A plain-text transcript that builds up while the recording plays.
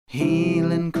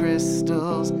Healing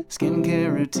crystals,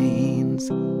 skincare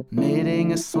routines,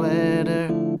 knitting a sweater,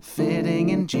 fitting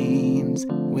in jeans.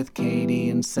 With Katie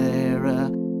and Sarah,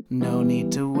 no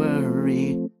need to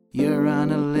worry, you're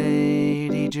on a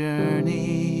lady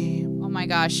journey. Oh my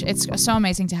gosh, it's so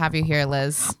amazing to have you here,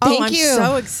 Liz. Thank you. I'm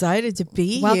so excited to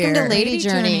be here. Welcome to Lady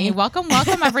Journey. Welcome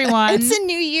everyone. It's a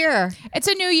new year. It's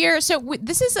a new year. So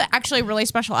this is actually a really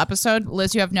special episode.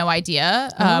 Liz, you have no idea.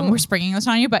 We're springing this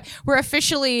on you, but we're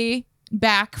officially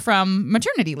back from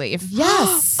maternity leave.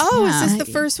 Yes. Is this the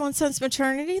first one since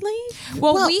maternity leave?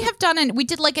 Well, we have we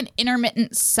did like an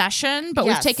intermittent session, but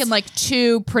we've taken like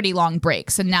 2 pretty long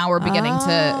breaks, and now we're beginning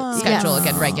to schedule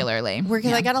again regularly.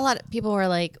 I got a lot of people who are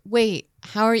like, wait,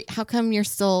 how come you're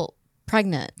still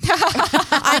pregnant?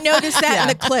 I noticed that in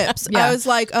the clips. Yeah. I was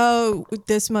like, oh,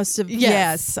 this must have,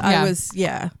 I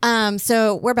was.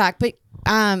 So we're back, but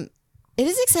it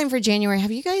is exciting for January.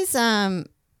 Have you guys,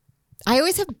 I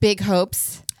always have big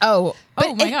hopes. But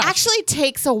it my gosh. actually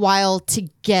takes a while to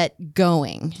get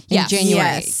going in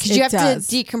January because you have to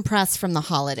decompress from the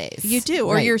holidays. You do,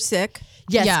 or you're sick.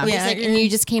 Yes, Yeah. and you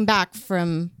just came back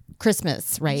from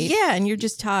Christmas, right? Yeah, and you're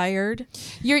just tired.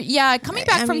 You're coming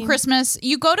back from Christmas.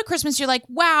 You go to Christmas, you're like,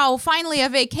 wow, finally a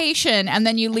vacation. And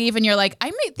then you leave and you're like, I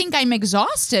think I'm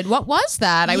exhausted. What was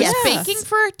that? I was baking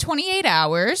for 28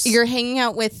 hours. You're hanging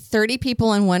out with 30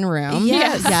 people in one room.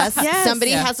 Yes. Somebody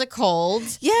has a cold.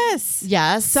 Yes.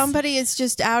 Yes. Somebody is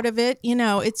just out of it. You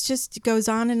know, it's just it goes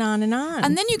on and on and on.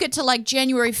 And then you get to like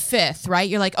January 5th, right?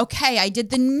 You're like, okay, I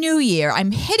did the new year. I'm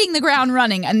hitting the ground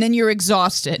running. And then you're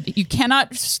exhausted. You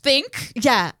cannot think.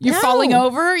 Yeah. You're falling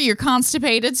over. You're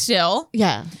constipated still.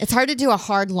 Yeah. It's hard to do a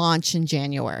hard launch in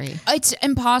January. It's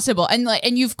impossible.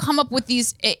 And you've come up with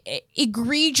these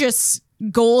egregious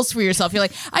goals for yourself. You're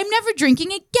like, I'm never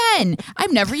drinking again.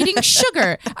 I'm never eating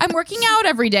sugar. I'm working out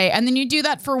every day. And then you do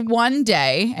that for one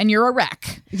day and you're a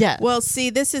wreck. Yeah. Well,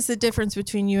 see, this is the difference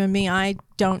between you and me. I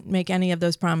don't make any of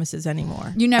those promises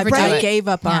anymore. You never do I it. gave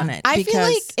up on it. I feel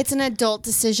like it's an adult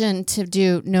decision to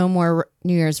do no more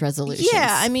New Year's resolutions.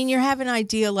 Yeah. I mean, you have an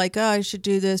idea like, oh, I should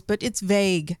do this, but it's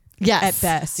vague. Yes. At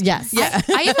best. Yes. Yeah.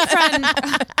 I have a friend.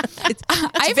 It's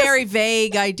a very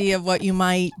vague idea of what you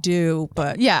might do,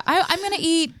 but I'm going to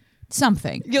eat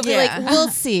something. You'll be like, we'll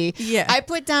see. Yeah. I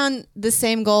put down the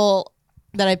same goal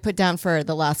that I put down for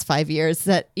the last 5 years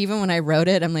that even when I wrote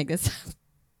it, I'm like, this.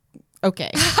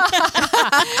 Okay.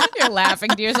 You're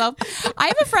laughing to yourself. I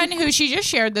have a friend who she just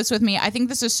shared this with me. I think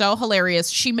this is so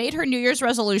hilarious. She made her New Year's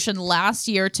resolution last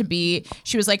year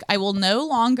she was like, I will no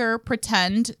longer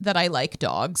pretend that I like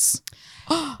dogs.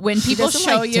 When people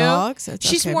show like you dogs?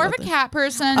 she's okay, more of a cat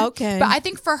person. Okay. But I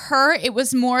think for her, it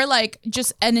was more like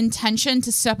just an intention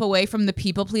to step away from the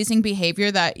people-pleasing behavior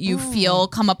that you feel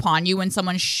come upon you when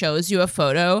someone shows you a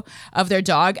photo of their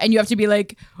dog and you have to be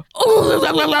like, oh,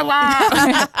 la, la, la,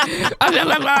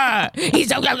 la. He's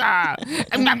so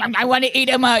I want to eat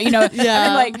him, And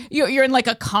then like you're in like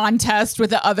a contest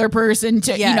with the other person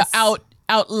to,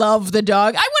 out love the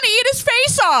dog. I want to eat his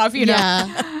face off,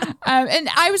 Yeah. And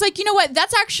I was like, you know what?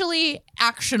 That's actually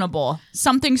actionable.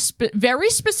 Something very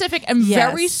specific and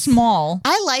very small.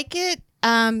 I like it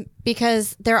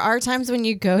because there are times when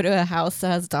you go to a house that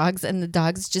has dogs and the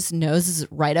dog's just nose is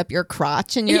right up your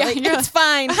crotch and you're like, it's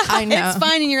fine. I know. It's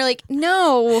fine. And you're like,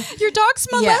 no. Your dog's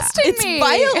molesting me. It's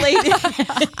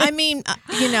violating. I mean,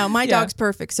 my dog's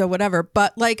perfect, so whatever.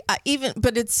 But like,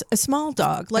 but it's a small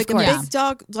dog. Like a big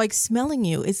dog, like smelling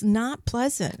you is not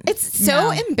pleasant. It's so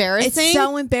embarrassing. It's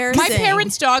so embarrassing. My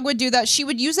parents' dog would do that. She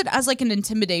would use it as like an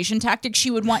intimidation tactic.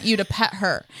 She would want you to pet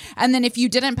her. And then if you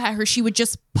didn't pet her, she would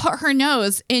just put her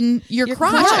nose in your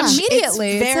crotch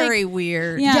immediately. It's very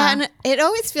weird. Yeah, and it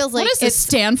always feels like what is this,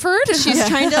 Stanford? She's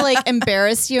trying to like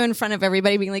embarrass you in front of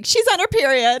everybody, being like, she's on her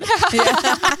period.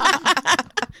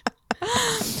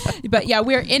 But yeah,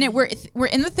 we're in it. We're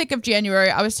in the thick of January.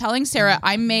 I was telling Sarah,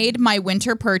 I made my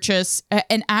winter purchase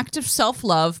an act of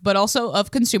self-love, but also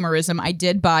of consumerism. I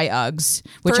did buy Uggs,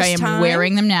 which I am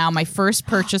wearing them now. My first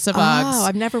purchase of Uggs. Oh,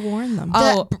 I've never worn them.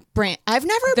 Brand. I've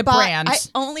never bought. Brand. I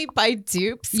only buy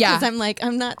dupes because I'm like,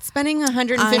 I'm not spending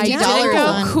 $150 I didn't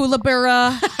on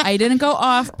Kookaburra. I didn't go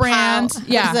off-brand.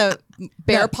 The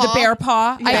Bear Paw. The Bear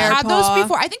Paw. Yeah. I had Bear Paw. those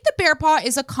before. I think the Bear Paw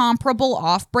is a comparable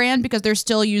off-brand because they're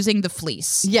still using the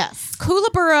fleece. Yes.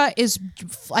 Kookaburra is,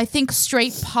 I think,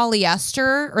 straight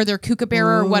polyester, or they're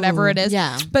Kookaburra or whatever it is.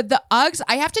 Yeah. But the Uggs,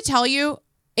 I have to tell you,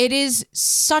 it is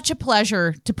such a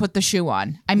pleasure to put the shoe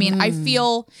on. I mean, I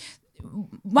feel...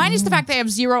 Mine is the fact that I have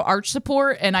zero arch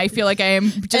support, and I feel like I am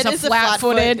just a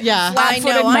flat-footed,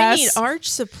 flat-footed mess. I need arch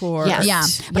support. Yes. Yeah.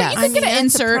 But you can get an that's a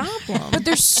insert, problem. but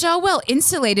they're so well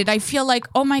insulated. I feel like,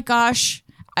 oh my gosh,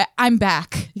 I'm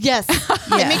back. Yes.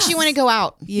 It makes you want to go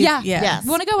out. Yeah. Yes.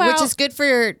 Want to go out. Which is good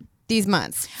for these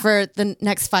months, for the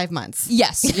next 5 months.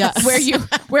 Yes.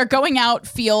 Where going out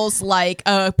feels like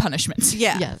a punishment.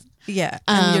 Yeah. Yes. Yeah.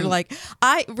 And you're like,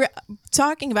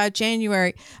 talking about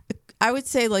January, I would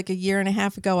say like a year and a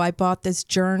half ago, I bought this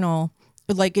journal.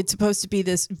 Like it's supposed to be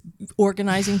this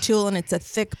organizing tool, and it's a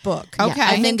thick book. Okay.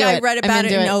 I think I read about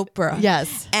it in Oprah.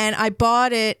 Yes. And I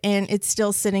bought it, and it's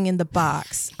still sitting in the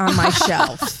box on my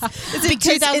shelf. Is it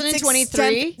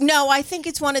 2023? No, I think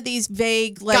it's one of these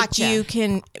vague, like Gotcha. you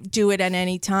can do it at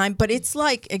any time, but it's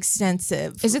like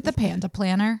extensive. Is it the Panda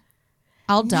Planner?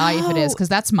 I'll die if it is, because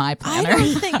that's my planner. I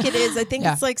don't think it is. I think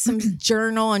it's like some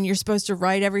journal, and you're supposed to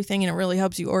write everything, and it really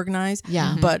helps you organize.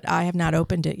 Yeah. But I have not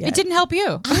opened it yet. It didn't help you.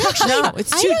 No,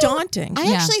 it's too daunting.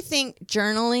 I actually think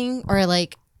journaling or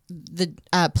like the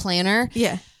planner.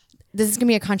 Yeah. This is gonna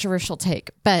be a controversial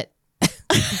take, but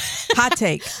Hot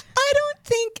take. I don't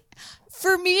think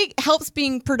for me it helps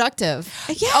being productive.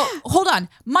 Yeah. Oh, hold on.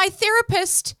 My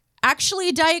therapist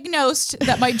actually diagnosed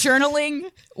that my journaling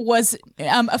was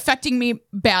affecting me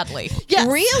badly. Yes.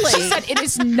 Really? She said it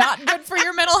is not good for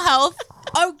your mental health.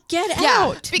 Oh, get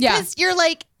out. Because you're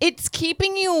like, it's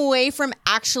keeping you away from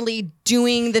actually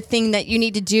doing the thing that you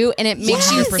need to do. And it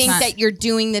makes you think 100%. that you're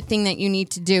doing the thing that you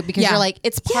need to do because you're like,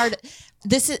 it's part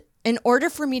this is in order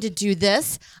for me to do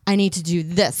this, I need to do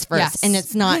this first. Yes. And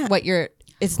it's not what you're doing.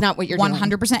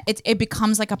 100%. It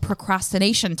becomes like a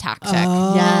procrastination tactic.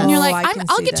 Oh, Yes. And you're I like, can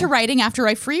I'll see get to that. writing after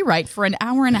I free write for an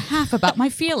hour and a half about my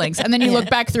feelings. And then you look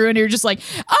back through and you're just like,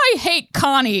 I hate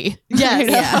Connie. Yes. You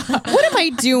know? What am I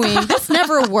doing? This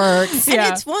never works. And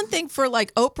it's one thing for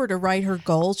like Oprah to write her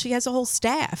goals. She has a whole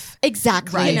staff.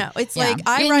 Exactly. You know, it's Yeah. like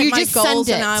I And write you my just goals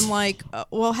send and it. I'm like,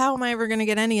 well, how am I ever going to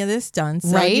get any of this done?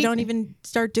 So Right? you don't even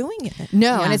start doing it.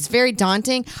 No, and it's very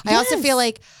daunting. I also feel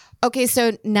like, okay,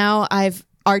 so now I've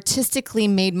artistically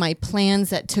made my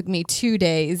plans that took me 2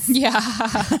 days. Yeah.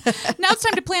 Now it's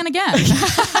time to plan again.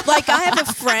 Like I have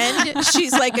a friend,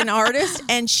 she's like an artist,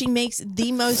 and she makes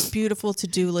the most beautiful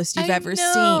to-do list you've ever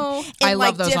know. seen. I And,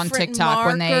 love like, those on different TikTok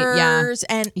when they- yeah. markers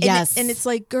and Yes. and it's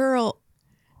like, girl,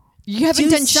 You haven't do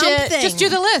done something. shit. Just do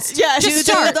the list. Yeah, Just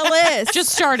do start. the list. Just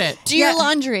start it. Do your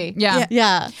laundry. Yeah.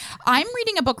 Yeah. I'm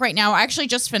reading a book right now. I actually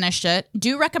just finished it.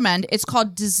 Do recommend. It's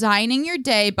called Designing Your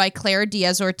Day by Claire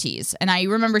Diaz-Ortiz. And I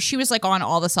remember she was like on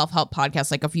all the self-help podcasts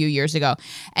like a few years ago.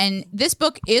 And this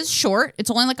book is short.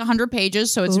 It's only like 100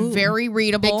 pages, so it's very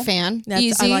readable. Big fan.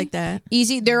 I like that.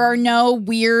 Easy. There are no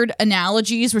weird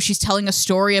analogies where she's telling a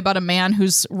story about a man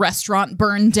whose restaurant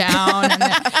burned down.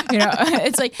 And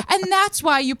it's like, and that's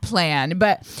why you plan.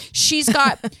 But she's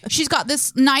got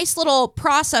this nice little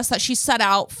process that she set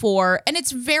out for, and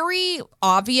it's very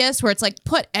obvious where it's like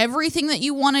put everything that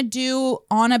you want to do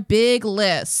on a big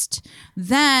list.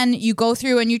 Then you go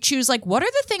through and you choose like what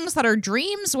are the things that are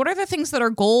dreams, what are the things that are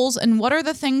goals, and what are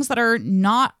the things that are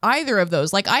not either of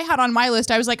those. Like I had on my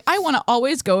list, I was like, I want to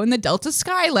always go in the Delta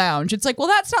Sky Lounge. It's like, well,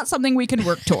 that's not something we can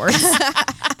work towards.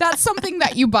 That's something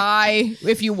that you buy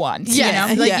if you want. Yeah.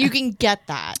 You know? Like you can get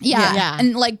that. Yeah.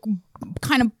 And like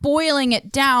kind of boiling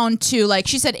it down to like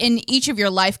she said in each of your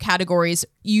life categories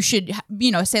you should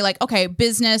say like, okay,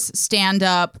 business, stand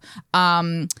up,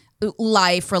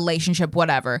 life, relationship,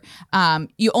 whatever.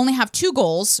 You only have 2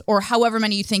 goals or however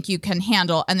many you think you can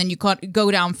handle, and then you go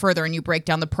down further and you break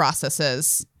down the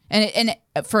processes and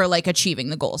for like achieving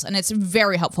the goals. And it's a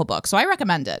very helpful book, so I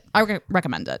recommend it.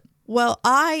 Well,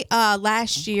 I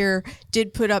last year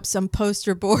did put up some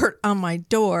poster board on my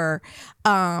door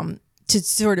to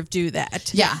sort of do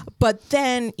that. Yeah. But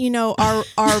then, our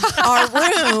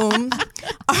room,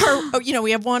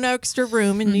 we have one extra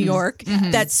room in New York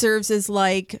that serves as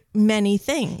like many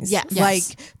things. Yes. Like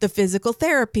the physical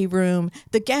therapy room,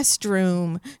 the guest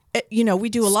room. We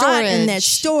do a lot in that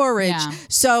storage. Yeah.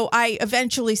 So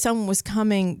someone was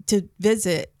coming to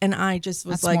visit, and I just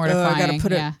was That's like, oh, I got to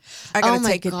put mortifying, it, I got to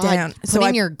take it down. Putting So I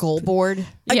your goal board.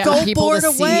 a goal people board to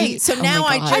away. see. So Oh now my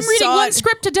I God. just I'm reading saw one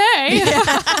script a day.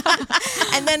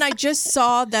 and then I just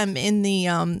saw them in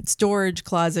the storage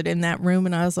closet in that room,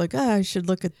 and I was like, I should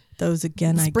look at those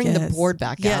again. Let's I bring the guess. board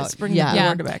back out. Yes, bring Yeah.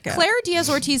 the board back out. Claire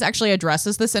Diaz-Ortiz actually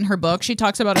addresses this in her book. She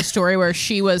talks about a story where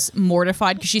she was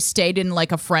mortified because she stayed in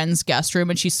like a friend's guest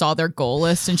room and she saw their goal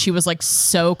list and she was like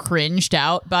so cringed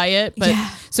out by it. But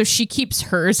so she keeps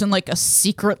hers in like a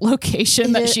secret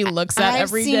location that she looks at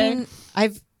every day.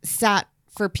 I've sat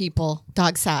for people,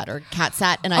 dog sat or cat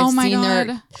sat, and Oh I've my seen God.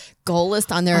 their goal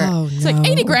list on their. Oh, It's like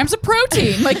 80 grams of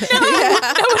protein. Like, no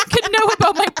one can know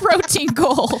about my protein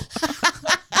goal.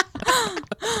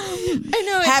 I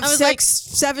know. Have I was sex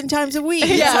 7 times a week.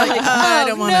 Yeah, like, I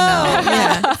don't want to know.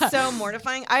 Yeah. So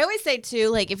mortifying. I always say too,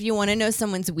 like if you want to know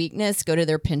someone's weakness, go to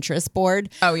their Pinterest board.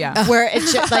 Oh yeah, where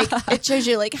it shows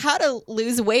you like how to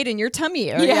lose weight in your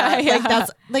tummy area. Yeah. Like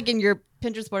that's like in your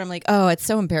Pinterest board. I'm like, oh, it's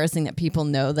so embarrassing that people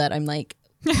know that I'm like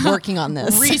working on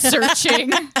this,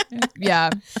 researching. Yeah,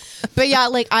 but yeah,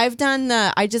 like I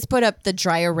just put up the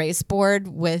dry erase board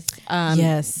with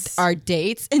our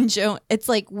dates, and Joe, it's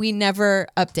like we never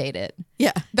update it.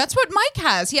 Yeah. That's what Mike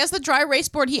has. He has the dry erase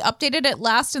board. He updated it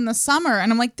last in the summer.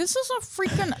 And I'm like, this is a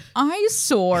freaking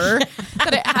eyesore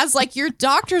that it has like your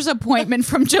doctor's appointment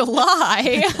from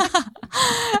July.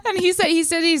 And he said he's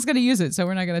going to use it. So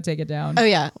we're not going to take it down. Oh,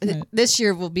 yeah. This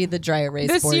year will be the dry erase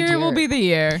board. This year will be the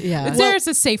year. Yeah. There's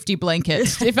a safety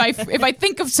blanket. If I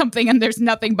think of something and there's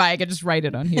nothing by, I can just write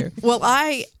it on here. Well,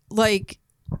 I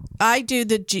do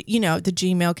the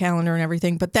Gmail calendar and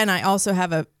everything, but then I also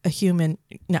have a written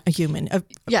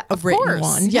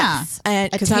one. Yes. And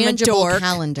a because I'm a tangible dork.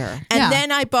 calendar. And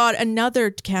then I bought another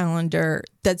calendar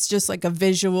that's just like a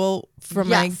visual from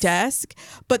my desk,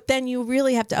 but then you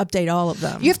really have to update all of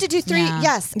them. You have to do 3. Yeah.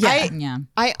 Yes. Yeah.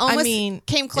 I almost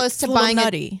came close to buying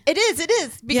nutty. It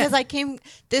is because I came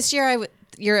this year.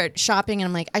 You're shopping and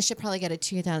I'm like, I should probably get a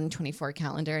 2024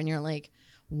 calendar, and you're like,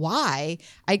 why?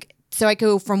 So I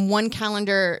go from one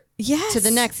calendar to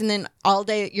the next, and then all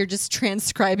day you're just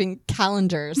transcribing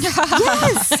calendars.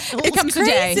 Yes, it comes crazy.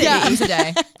 a day. Yeah, it comes a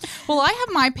day. Well, I have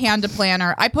my Panda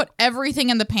planner. I put everything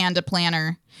in the Panda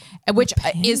planner, which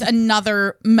is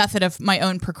another method of my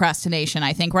own procrastination,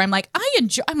 I think, where I'm like, I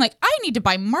need to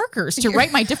buy markers to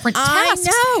write my different tasks.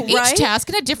 I know, right? Each task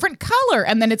in a different color.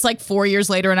 And then it's like 4 years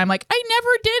later, and I'm like, I never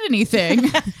did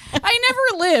anything. I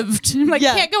never lived. I'm like,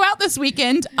 can't go out this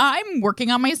weekend. I'm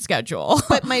working on my schedule.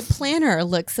 But my planner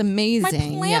looks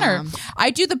amazing. My planner. Yeah. I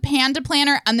do the Panda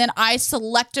planner, and then I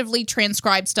selectively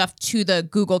transcribe stuff to the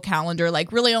Google Calendar,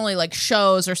 like really only like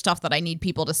shows or stuff that I need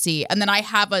people to see. And then I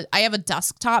have a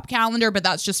desktop calendar, but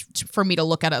that's just for me to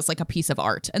look at as like a piece of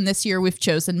art. And this year we've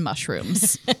chosen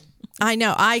mushrooms. I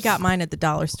know. I got mine at the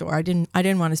dollar store. I didn't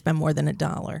want to spend more than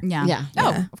 $1. Yeah.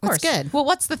 Oh, of course. That's good. Well,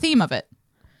 what's the theme of it?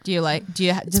 Does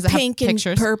it have pink pictures?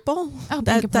 And purple. Oh,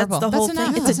 pink and purple. That's the whole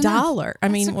thing. It's $1. I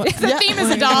mean, the theme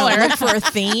is $1. Look for a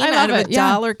theme out of a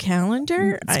dollar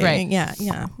calendar. It's great.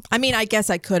 Yeah. I mean, I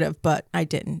guess I could have, but I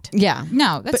didn't. Yeah.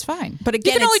 No, that's fine. But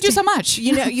again, you can only do so much.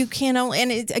 You can't only,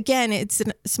 and it's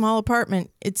a small apartment.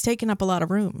 It's taking up a lot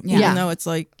of room. Yeah. Even though it's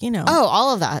like, Oh,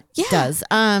 all of that does.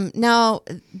 Now,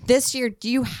 this year, do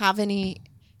you have any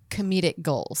comedic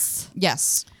goals?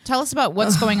 Yes. Tell us about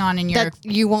what's going on in your... That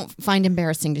you won't find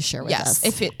embarrassing to share with us.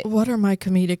 What are my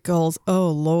comedic goals? Oh,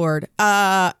 Lord.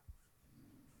 I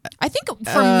think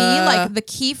for me, like the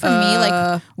key for me,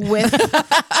 like with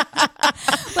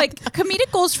like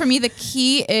comedic goals for me, the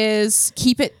key is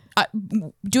keep it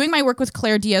doing my work with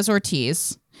Claire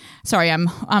Diaz-Ortiz. Sorry,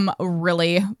 I'm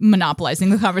really monopolizing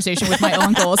the conversation with my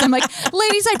own goals. I'm like,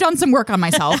 ladies, I've done some work on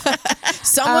myself.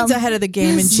 Someone's ahead of the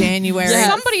game in January.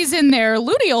 Somebody's in their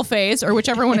luteal phase, or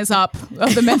whichever one is up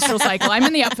of the menstrual cycle. I'm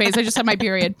in the up phase. I just had my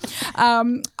period.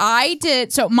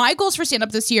 So my goals for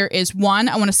stand-up this year is 1,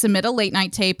 I want to submit a late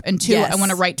night tape, and 2, I want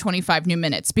to write 25 new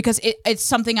minutes, because it's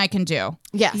something I can do.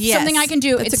 Yeah. Yes. Something I can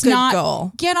do. That's it's a good not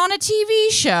goal. Get on a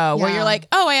TV show where you're like,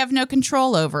 oh, I have no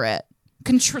control over it.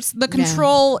 The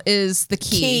control is the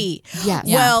key. Yes.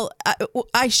 Yeah. Well,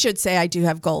 I should say I do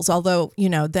have goals, although,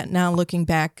 that now looking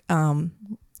back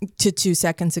to 2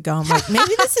 seconds ago, I'm like,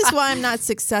 maybe this is why I'm not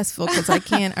successful, because I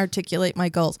can't articulate my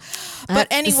goals. But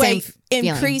anyway,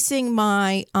 increasing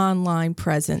my online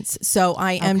presence. So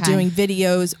I am doing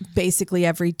videos basically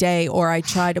every day, or I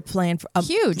try to plan for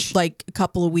like a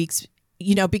couple of weeks,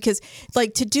 because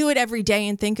like to do it every day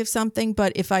and think of something,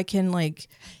 but if I can like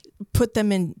put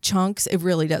them in chunks, it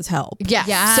really does help. Yeah.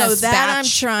 Yes. So that I'm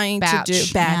trying to do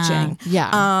batching.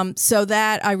 Yeah. So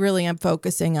that I really am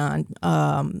focusing on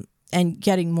and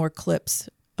getting more clips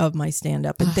of my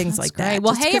stand-up and things like that.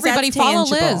 Well, hey, everybody, follow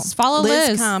Liz. Follow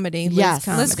Liz. Comedy. Yes.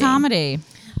 Liz Comedy.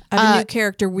 I have a new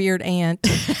character, Weird Ant.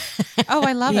 Oh,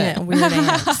 I love it. Weird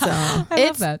Ant. So I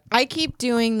love that. I keep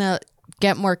doing the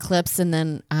get more clips, and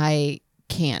then I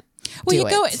can't. Well, you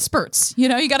go in spurts. You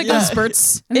got to go in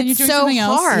spurts, and then you're doing something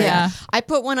else. Hard. Yeah. I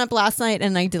put one up last night,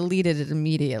 and I deleted it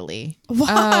immediately.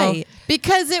 Why?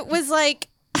 Because it was like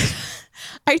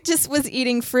I just was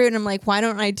eating fruit, and I'm like, why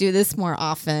don't I do this more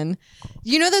often?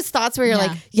 Those thoughts where you're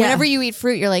like, whenever you eat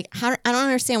fruit, you're like, I don't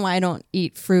understand why I don't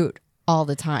eat fruit all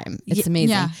the time. It's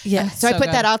amazing. Yeah. So I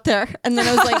put that out there, and then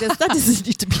I was like, that doesn't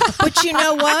need to be. But you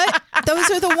know what? those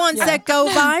are the ones that go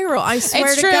viral. I swear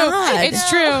It's to true. God. It's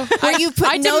true. Where you put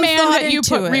I no demand thought that you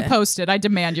into it. repost it. I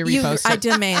demand you repost I it.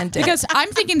 demand it. Because I'm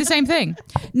thinking the same thing.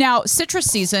 Now, citrus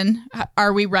season.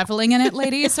 Are we reveling in it,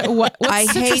 ladies? What's I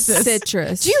hate citrus?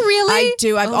 citrus. Do you really? I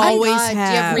do. I've Oh my always God. Do you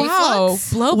have. have Wow,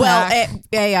 reflux? blowback.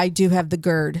 Well, I do have the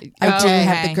GERD. I do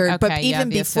have the GERD. But okay, yeah, even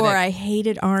the before, acidic. I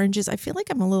hated oranges. I feel like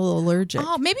I'm a little allergic.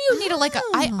 Oh, maybe you need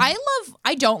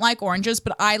I don't like oranges,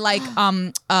 but I like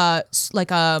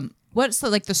what's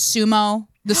the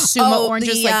sumo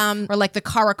oranges, the, or like the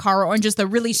Caracara oranges, the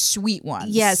really sweet ones.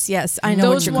 Yes, I know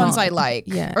Those what you're ones calling. I like.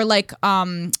 Yeah. Or like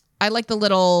I like the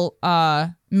little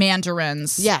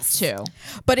mandarins. Yes. too.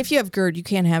 But if you have GERD, you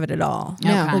can't have it at all.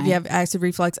 No. If you have acid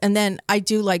reflux. And then I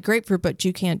do like grapefruit, but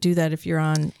you can't do that if you're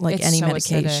on It's any so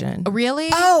medication. acidic. Really?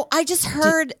 Oh, I just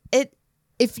heard it.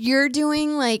 If you're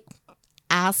doing like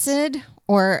acid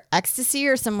or ecstasy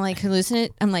or some like hallucinate,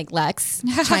 I'm like Lex,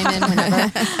 chime in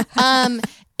whenever.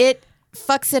 It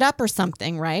fucks it up or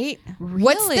something, right?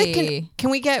 What's the Really?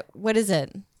 can we get what is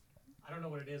it? I don't know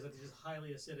what it is. It's just highly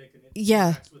acidic and it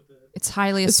Yeah. interacts with the It's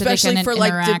highly acidic, Especially and it for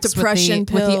like the interacts depression with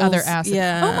pills. the other acid.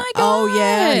 Yeah. Oh my god. Oh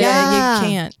yeah. Yeah. You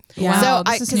can't. Yeah. Wow.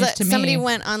 So this is news to me. somebody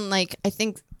went on like I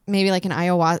think maybe like an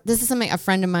ayahuasca. This is something a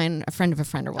friend of mine, a friend of a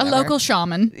friend or A whatever. local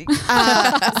shaman.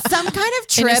 Some kind of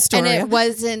trip, and Astoria. it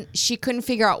wasn't. She couldn't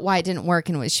figure out why it didn't work,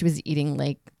 and she was eating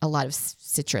like a lot of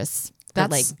citrus.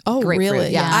 Like Oh, grapefruit. really?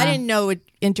 Yeah. I didn't know it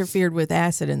interfered with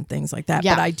acid and things like that.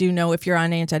 Yeah. But I do know if you're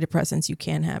on antidepressants, you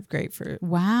can have grapefruit.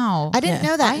 Wow. I didn't Yeah.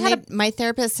 know that. And my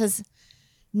therapist has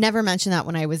never mentioned that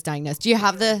when I was diagnosed. Do you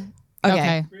have the?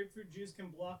 Okay. grapefruit juice can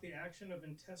block the action of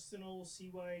intestinal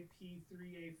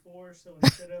CYP3A4, so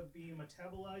instead of being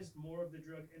metabolized, more of the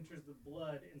drug enters the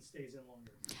blood and stays in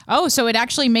longer. Oh, so it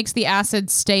actually makes the acid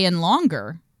stay in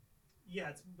longer.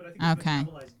 Yeah, but I think it's Okay.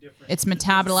 metabolized different. It's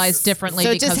metabolized differently So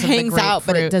it because just of the hangs out,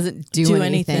 but it grapefruit. doesn't do Do anything.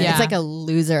 anything. Yeah. It's like a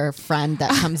loser friend that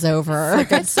comes over.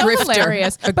 It's so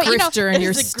hilarious. A But, you know, grifter in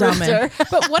your stomach.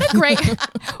 But what a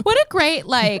great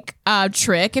like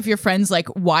trick if your friend's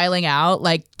like wiling out,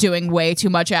 like doing way too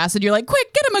much acid. You're like,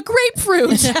 quick, get him a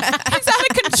grapefruit. He's out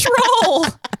of control.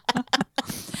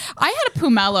 I had a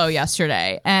pomelo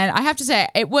yesterday, and I have to say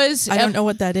it was. I don't know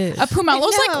what that is. A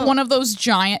pomelo's I know. like one of those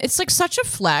giant. It's like such a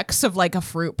flex of like a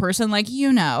fruit person, like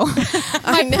I know.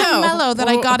 pomelo that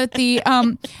I got at the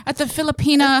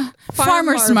Filipina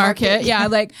farmers market. Yeah,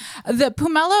 like the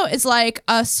pomelo is like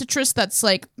a citrus that's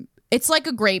like it's like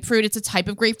a grapefruit. It's a type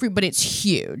of grapefruit, but it's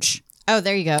huge. Oh,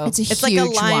 there you go. It's a like a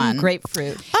huge lime one.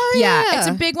 grapefruit. Oh, Yeah, it's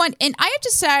a big one. And I have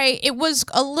to say, it was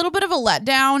a little bit of a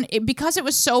letdown because it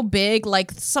was so big.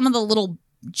 Like some of the little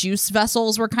juice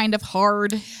vessels were kind of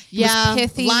hard. Yeah, it was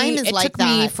pithy. lime is it like took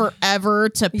me that. forever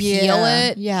to peel Yeah.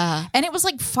 it. Yeah. And it was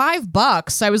like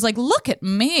 $5. I was like, look at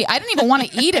me. I didn't even want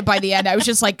to eat it by the end. I was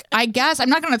just like, I guess I'm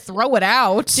not going to throw it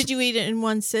out. Did you eat it in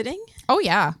one sitting? Oh,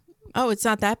 yeah. Oh, it's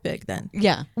not that big then.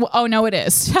 Yeah. Well, oh, no, it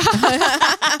is.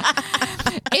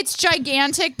 It's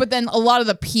gigantic, but then a lot of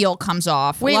the peel comes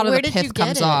off. Wait, a lot of where the did you pith get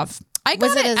comes it? off. I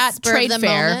Was got it it a at spur trade of the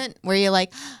fair. moment where you're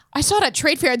like, I saw it at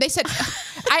trade fair. They said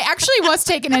I actually was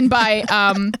taken in by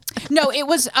no, it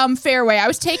was Fairway. I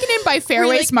was taken in by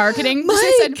Fairway's like, marketing. Mike.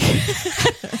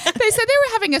 They said they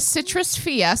were having a citrus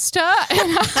fiesta.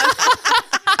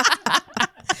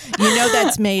 You know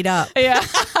that's made up. Yeah.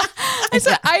 I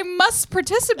said I must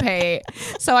participate.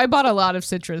 So I bought a lot of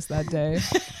citrus that day.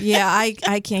 Yeah,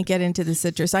 I can't get into the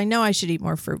citrus. I know I should eat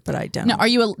more fruit, but I don't. Now,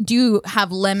 do you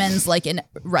have lemons like in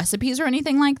recipes or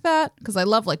anything like that? Because I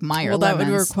love like Meyer well, that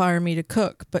lemons. would require me to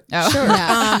cook, but Oh. sure.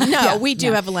 Yeah. No, we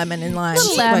do have a lemon and lime.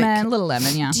 little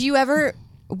lemon, yeah. do you ever,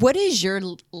 what is your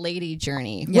lady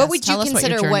journey? Yes, what would you tell us what your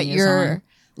consider what journey is your on.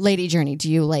 lady journey?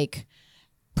 Do you like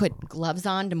put gloves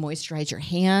on to moisturize your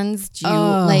hands? Do you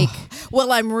Oh. like,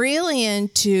 Well, I'm really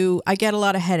into. I get a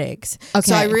lot of headaches. Okay.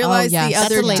 So I realized yes. the That's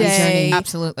other a lady day, journey.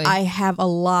 Absolutely. I have a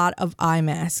lot of eye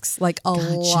masks, like a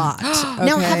lot.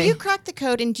 now have okay? you cracked the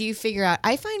code and do you figure out,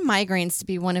 I find migraines to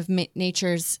be one of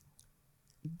nature's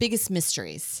biggest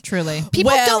mysteries. Truly.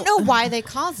 People Well- don't know why they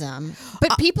cause them,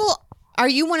 but are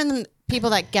you one of them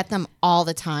people that get them all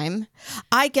the time?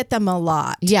 I get them a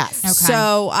lot. Yes. Okay.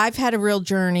 So I've had a real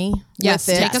journey. Yes,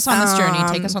 with it. take us on this journey.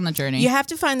 Take us on the journey. You have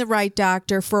to find the right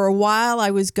doctor. For a while,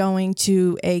 I was going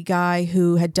to a guy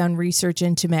who had done research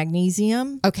into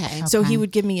magnesium. Okay. So he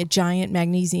would give me a giant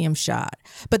magnesium shot.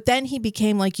 But then he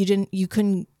became like, he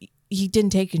didn't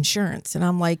take insurance. And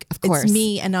I'm like, course. it's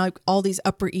me and all these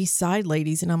Upper East Side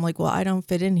ladies. And I'm like, well, I don't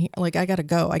fit in here. Like, I got to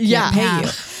go. I can't Yeah. pay Yeah. you.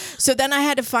 So then I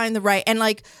had to find the right, and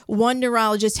like one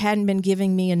neurologist hadn't been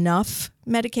giving me enough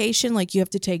medication. Like you have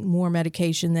to take more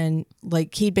medication than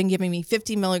like he'd been giving me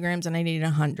 50 milligrams and I needed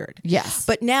 100. Yes.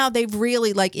 But now they've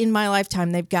really, like in my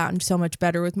lifetime, they've gotten so much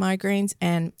better with migraines.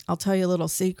 And I'll tell you a little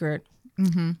secret.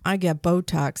 I get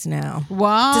Botox now.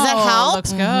 Wow. Does that help?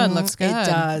 Looks good. Looks good. It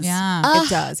does. Yeah. It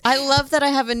does. I love that I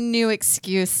have a new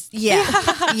excuse. Yeah.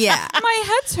 Yeah. My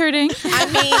head's hurting. I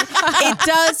mean, it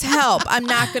does help. I'm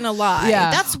not going to lie.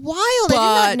 Yeah. That's wild. I But did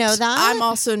not know that. I'm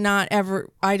also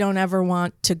I don't ever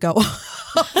want to go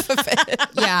off of it.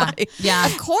 Yeah. Yeah.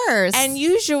 Of course. And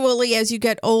usually as you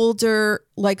get older,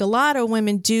 like a lot of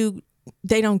women do,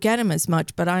 they don't get them as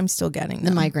much, but I'm still getting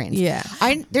the them. migraines. Yeah.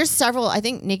 There's several. I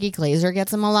think Nikki Glaser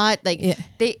gets them a lot. Like Yeah.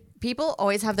 people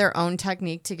always have their own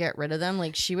technique to get rid of them.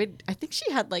 Like I think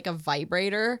she had like a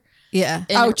vibrator. Yeah.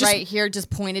 And right here just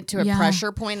pointed to a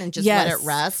pressure point and just let Yes. it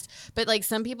rest. But like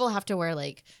some people have to wear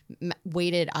like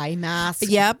weighted eye masks.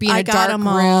 Yep, be in I a got dark 'em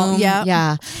all. room. Yep.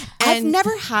 Yeah. I've And-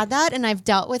 never had that, and I've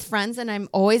dealt with friends, and I've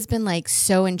always been like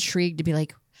so intrigued to be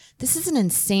like, this is an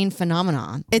insane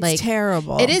phenomenon. It's like,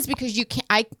 terrible. It is because you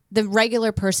can't. The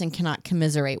regular person cannot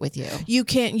commiserate with you. You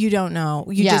can't. You don't know.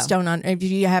 You Yeah. just don't know if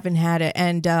you haven't had it.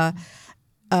 And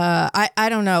I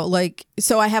don't know. Like,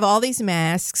 so I have all these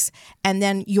masks, and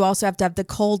then you also have to have the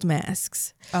cold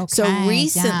masks. Okay, So yeah.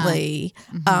 recently,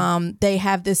 they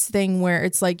have this thing where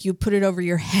it's like you put it over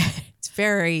your head. It's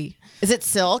very. Is it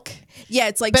silk? Yeah,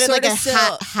 it's like But it's sort like of a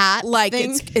silk, hat like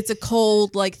thing? it's a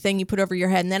cold like thing you put over your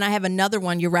head, and then I have another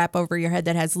one you wrap over your head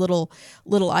that has little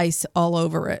ice all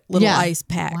over it, little Yeah. ice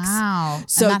packs. Wow.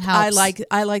 So And that helps.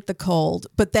 I like the cold,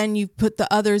 but then you put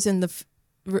the others in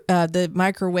the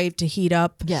microwave to heat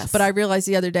up. Yes. But I realized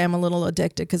the other day I'm a little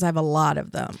addicted because I have a lot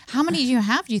of them. How many do you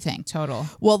have, do you think, total?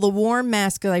 Well, the warm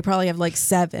mask, I probably have like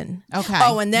 7. Okay.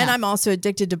 Oh, and then Yeah. I'm also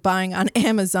addicted to buying on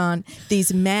Amazon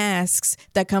these masks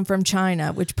that come from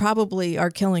China, which probably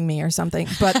are killing me or something.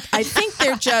 But I think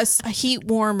they're just heat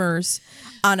warmers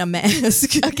on a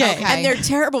mask. Okay. And they're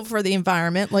terrible for the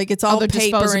environment. Like it's all they're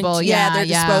paper disposable. and Yeah, they're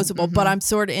yeah. disposable. But I'm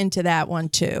sort of into that one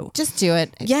too. Just do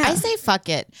it. Yeah. I say fuck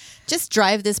it. Just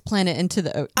drive this planet into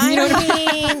the ocean.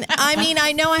 I mean,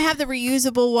 I know I have the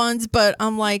reusable ones, but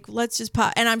I'm like, let's just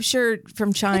pop. And I'm sure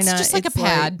from China, It's just like a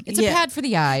pad. It's a pad for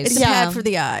the eyes. It's a pad for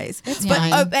the eyes. But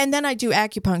fine. and then I do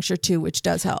acupuncture too, which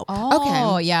does help.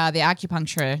 Oh, yeah, the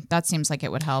acupuncture. That seems like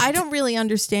it would help. I don't really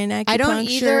understand acupuncture. I don't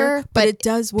either, but it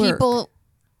does work.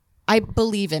 I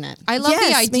believe in it. I love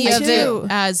Yes, the idea me of too. it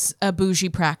as a bougie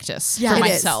practice It for is.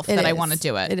 myself It that I is. want to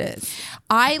do it. It is.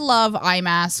 I love eye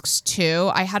masks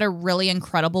too. I had a really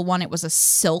incredible one. It was a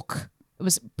silk. It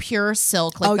was pure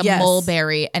silk, like Oh, the yes.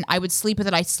 mulberry, and I would sleep with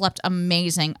it. I slept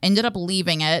amazing. Ended up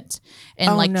leaving it, and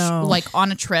Oh, like no. like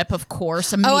on a trip, of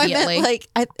course, Oh, I immediately. meant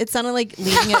like it sounded like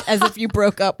leaving it as if you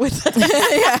broke up with it.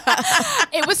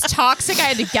 It was toxic. I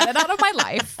had to get it out of my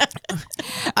life.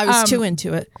 I was too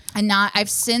into it. And not, I've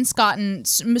since gotten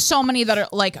so many that are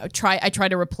like, I try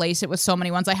to replace it with so many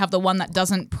ones. I have the one that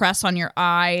doesn't press on your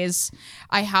eyes.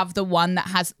 I have the one that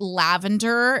has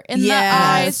lavender in the Yes.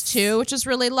 eyes too, which is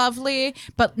really lovely,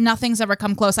 but nothing's ever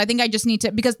come close. I think I just need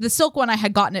to, because the silk one, I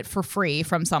had gotten it for free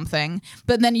from something,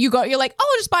 but then you're like,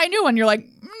 oh, just buy a new one. You're like,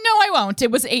 no, I won't.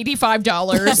 It was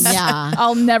 $85. Yeah.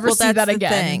 I'll never Well, see that's that the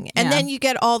again. thing. And Yeah. then you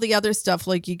get all the other stuff,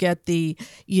 like you get the,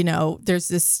 there's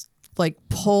this like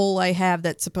pole I have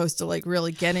that's supposed to like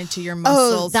really get into your Oh,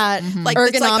 muscles. that Like, it's like a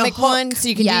ergonomic hook. one, so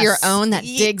you can do your Yes. own that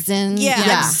Ye- digs in. Yeah,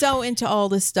 I'm so into all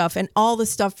this stuff and all the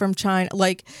stuff from China.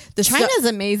 Like the China's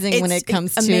amazing when it's it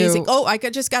comes amazing. to. Oh, I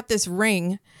just got this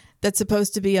ring that's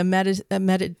supposed to be a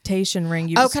meditation ring.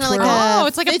 You Oh, just kind of like twirl. Oh,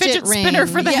 it's like a fidget spinner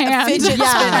for the yeah, hand. fidget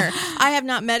Yeah. spinner. I have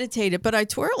not meditated, but I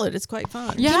twirl it. It's quite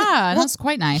fun. Yeah, that's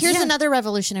quite nice. Here's another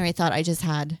revolutionary thought I just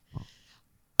had.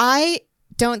 I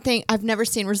don't think I've never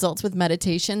seen results with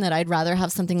meditation that I'd rather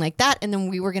have something like that. And then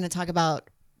we were going to talk about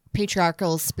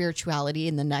patriarchal spirituality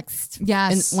in the next,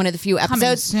 Yes. in one of the few Coming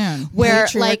episodes, soon. where like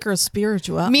Patriarchal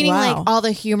spiritual. meaning wow. like all the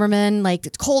Huberman,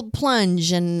 like cold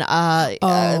plunge and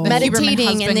The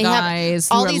meditating, Huberman and they husband have guys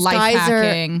all who are these life guys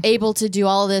hacking. are able to do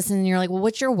all this, and you're like, well,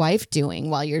 what's your wife doing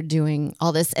while you're doing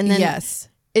all this? And then yes.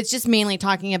 it's just mainly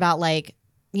talking about like,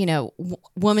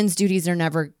 women's duties are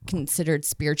never considered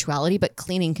spirituality, but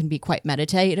cleaning can be quite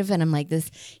meditative. And I'm like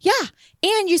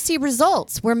and you see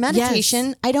results where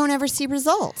meditation, I don't ever see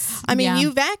results. I mean, Yeah.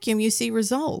 you vacuum, you see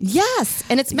results. Yes.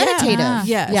 And it's meditative.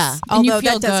 Yes. Yeah. And you Although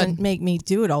feel that doesn't good. make me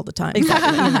do it all the time.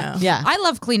 Exactly. Yeah. I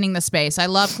love cleaning the space.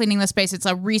 It's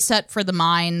a reset for the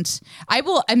mind.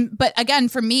 But again,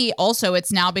 for me also,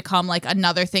 it's now become like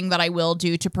another thing that I will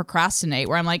do to procrastinate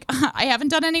where I'm like, I haven't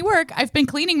done any work. I've been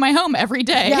cleaning my home every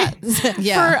day. stay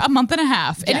Yeah. for a month and a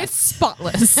half, and it's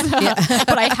spotless.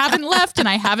 But I haven't left, and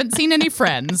I haven't seen any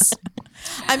friends.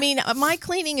 I mean, my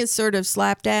cleaning is sort of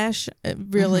slapdash,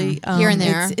 really. Here and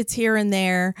there. It's here and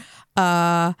there.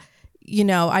 You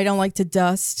know, I don't like to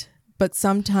dust, but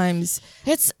sometimes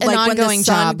It's an like when ongoing the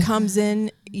sun job. comes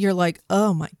in, you're like,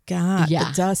 oh my God, Yeah.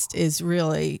 the dust is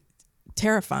really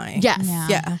terrifying. Yes.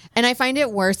 Yeah. And I find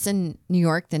it worse in New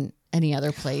York than any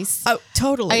other place. Oh,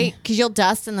 totally. Because you'll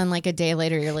dust and then like a day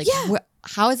later you're like,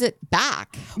 how is it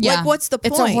back? Like, what's the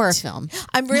point? It's a horror film.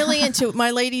 I'm really into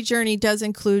my lady journey does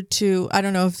include I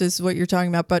don't know if this is what you're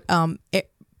talking about, but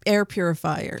air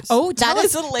purifiers. Oh, That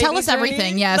is a lady tell us journey.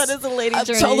 everything. Yes. That is a lady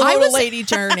journey. So I was- lady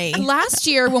journey. Last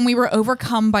year, when we were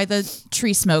overcome by the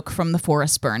tree smoke from the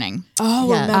forest burning. Oh,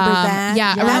 Yeah. remember that?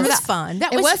 yeah, I that remember was that. fun.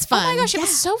 That It was Oh my fun. gosh, it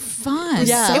was so fun.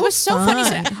 Yeah. It was so fun. You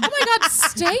fun. said, oh my God,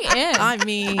 stay in. I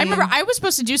mean, I remember I was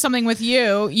supposed to do something with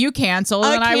you. You canceled.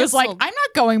 And I was like, canceled. I'm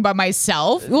not going by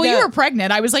myself. Well, you No. were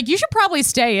pregnant. I was like, you should probably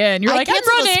stay in. You're like, I'm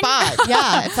canceled running. the spot.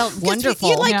 Yeah, it felt wonderful.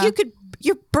 You could.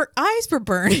 Your eyes were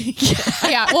burning.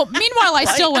 Yeah. Well, meanwhile, I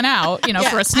still went out,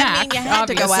 for a snack. I mean, you had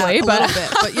to go out obviously, a but little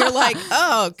bit, but you're like,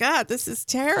 oh God, this is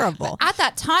terrible. at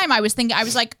that time I was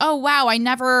like, oh wow,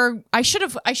 I should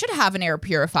have an air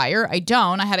purifier. I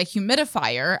don't. I had a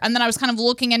humidifier, and then I was kind of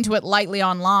looking into it lightly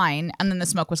online, and then the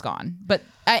smoke was gone. But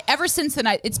ever since then,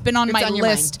 it's been on my on your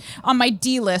list, on my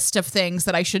D list of things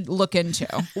that I should look into.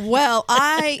 Well,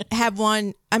 I have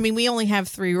one. I mean, we only have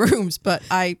 3 rooms, but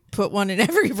I put one in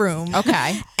every room.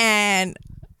 Okay. And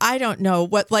I don't know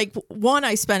what, like, one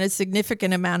I spent a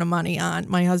significant amount of money on.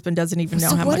 My husband doesn't even know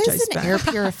so how what much I does an spent. air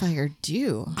purifier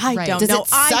do? I Right. don't Does know. it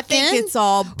I suck think in? it's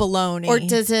all baloney. Or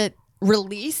does it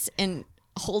release and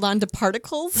hold on to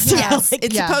particles? Yes, Like,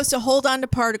 it's yeah. supposed to hold on to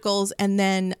particles and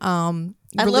then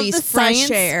I love release the fresh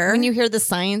science. air. When you hear the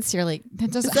science, you're like,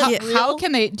 That doesn't, Is that how real?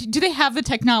 can they? Do they have the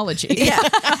technology yeah.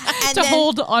 And to then-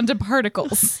 hold onto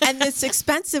particles? And this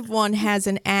expensive one has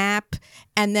an app,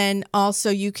 and then also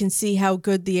you can see how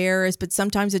good the air is, but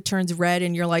sometimes it turns red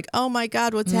and you're like, oh my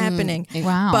God, what's happening?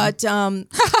 Wow. But and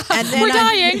then We're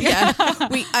dying.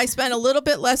 I spent a little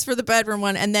bit less for the bedroom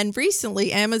one, and then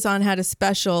recently Amazon had a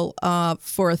special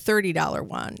for a $30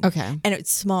 one. Okay. And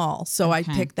it's small, so I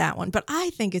Okay. picked that one. But I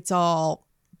think it's all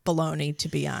baloney, to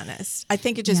be honest. I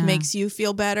think it just Yeah. makes you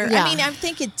feel better. Yeah. I mean, I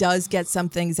think it does get some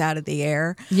things out of the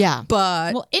air, yeah.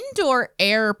 but Well, indoor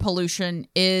air pollution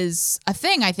is a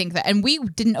thing, I think, and we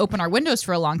didn't open our windows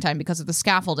for a long time because of the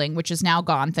scaffolding, which is now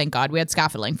gone. Thank God. We had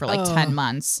scaffolding for like 10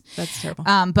 months. that's terrible.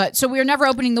 But so we were never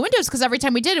opening the windows because every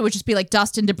time we did, it would just be like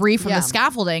dust and debris from Yeah. the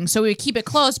scaffolding. So we would keep it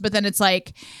closed, but then it's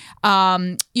like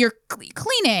you're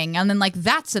cleaning, and then like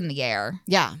that's in the air.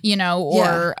 Yeah.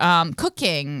 Or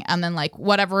cooking, and then like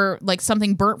whatever, like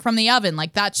something burnt from the oven,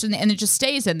 like that's and it just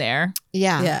stays in there.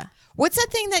 Yeah. Yeah. What's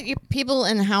that thing that people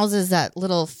in houses, that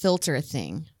little filter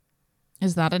thing?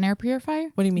 Is that an air purifier?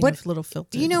 What do you mean What- with little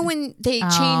filter? You know when they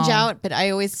change out, but I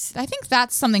always I think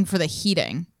that's something for the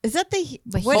heating. is that the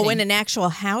Oh, in an actual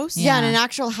house? yeah, in Yeah. an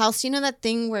actual house. You know that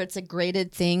thing where it's a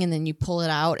grated thing and then you pull it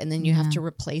out and then you have to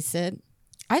replace it.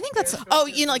 I think that's Oh,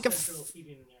 you know, like a Central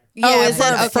heating in there. yeah, is for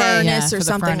it? a Okay. furnace Yeah, for or the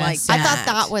something furnace, like yeah. I that.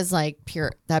 thought that was like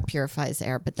that purifies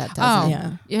air, but that doesn't.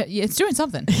 Yeah. yeah, it's doing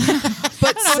something.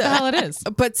 But I don't know what the hell it is.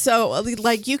 But so,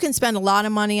 like, you can spend a lot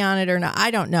of money on it or not. I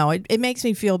don't know. It makes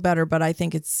me feel better, but I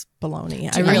think it's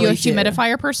baloney. I Are really you a do.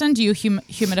 humidifier person? Do you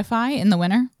humidify in the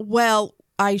winter? Well,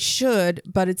 I should,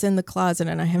 but it's in the closet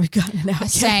and I haven't gotten it out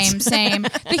yet. Same.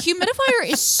 The humidifier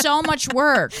is so much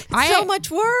work. So much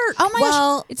work. Oh my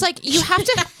Well- gosh! It's like you have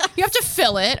to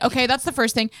fill it. Okay, that's the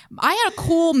first thing. I had a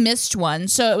cool mist one,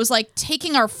 so it was like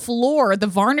taking our floor. The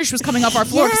varnish was coming off our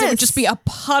floor because it would Yes. just be a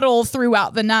puddle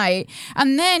throughout the night.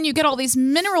 And then you get all these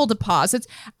mineral deposits.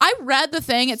 I read the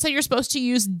thing. It said you're supposed to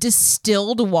use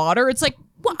distilled water. It's like,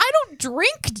 well, I don't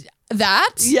drink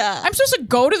that. Yeah. I'm supposed to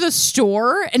go to the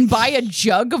store and buy a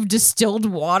jug of distilled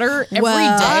water every day.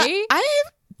 Well, I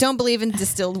don't believe in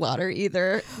distilled water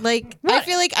either. Like I What?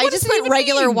 feel like I What just does that put even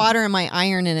regular mean? water in my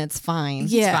iron and it's fine.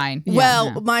 Yeah. fine. Yeah. Well,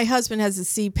 Yeah. my husband has a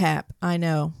CPAP. I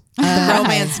know. The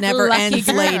romance never Lucky ends,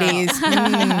 girl. ladies.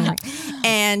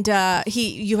 And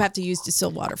you have to use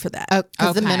distilled water for that. Oh,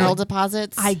 'cause the Okay. mineral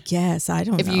deposits. I guess. I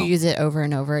don't if know. you use it over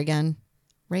and over again,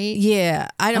 right? Yeah,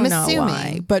 I don't I'm know assuming.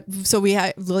 why, but so we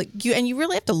have like you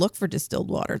really have to look for distilled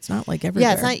water. It's not like everywhere.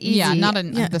 Yeah, it's not easy. Yeah, not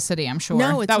in the city, I'm sure.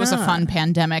 No, it's that was a not. fun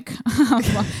pandemic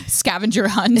scavenger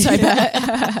hunt, I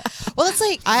bet. Well, it's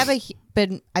like I have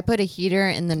I put a heater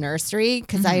in the nursery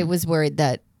because I was worried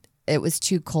that it was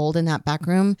too cold in that back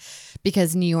room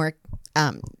because New York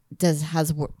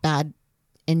has bad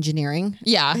engineering.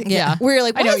 Yeah. We're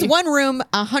like, I know why is you- one room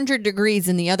 100 degrees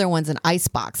and the other one's an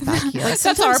icebox back here? That's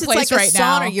our Sometimes it's place like right a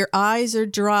now. sauna. Your eyes are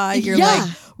dry. You're Yeah.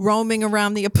 like roaming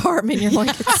around the apartment. You're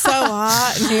like, it's so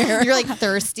hot in here. You're like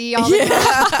thirsty all the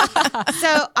time.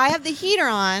 So I have the heater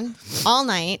on all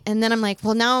night, and then I'm like,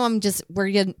 well, now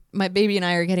my baby and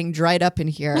I are getting dried up in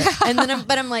here, and then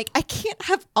I'm like, I can't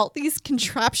have all these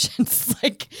contraptions,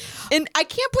 like, and I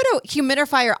can't put a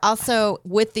humidifier also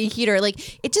with the heater.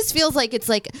 Like, it just feels like it's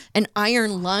like an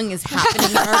iron lung is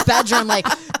happening in our bedroom, like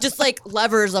just like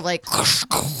levers of like,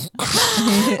 the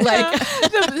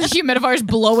humidifier is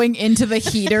blowing into the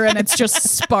heater and it's just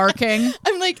sparking.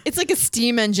 I'm like, it's like a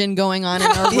steam engine going on in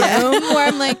our room where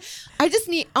I'm like, I just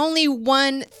need only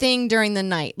one thing during the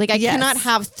night. Like, I cannot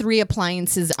have 3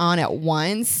 appliances on at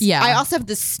once. Yeah. I also have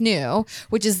the snoo,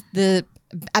 which is a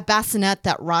bassinet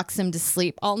that rocks him to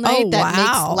sleep all night that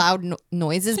makes loud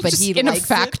noises, but Just he in a likes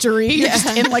factory. You're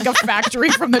just in like a factory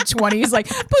from the 20s, like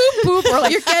boop boop, or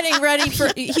like You're getting ready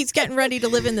he's getting ready to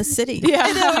live in the city. yeah,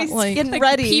 it. I know, he's Like- getting like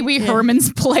ready. Pee Wee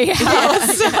Herman's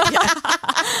Playhouse.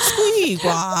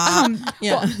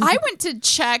 Yeah. Well, I went to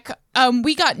check.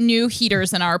 We got new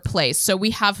heaters in our place, so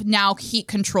we have now heat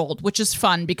controlled, which is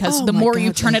fun because the more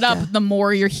you turn it up, the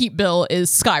more your heat bill is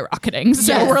skyrocketing.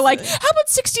 So we're like, how about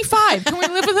 65? Can we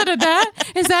live with it at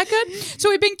that? Is that good? So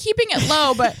we've been keeping it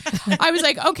low, but I was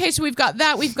like, okay, so we've got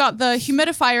that. We've got the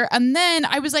humidifier, and then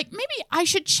I was like, maybe I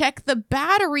should check the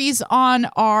batteries on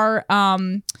our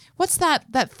what's that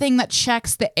thing that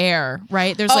checks the air,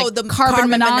 right? There's like the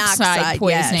carbon monoxide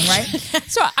poisoning, yes. right?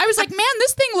 So I was like, man,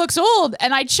 this thing looks old.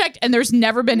 And I checked and there's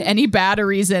never been any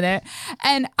batteries in it.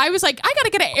 And I was like, I got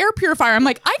to get an air purifier. I'm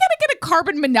like, I got to get a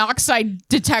carbon monoxide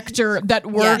detector that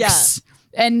works.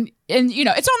 And you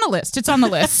know, it's on the list. It's on the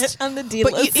list. on the deal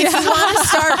But list. if you want to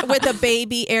start with a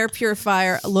baby air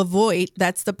purifier, Lavoit,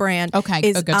 that's the brand, Okay,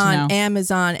 is good to on know.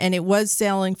 Amazon, and it was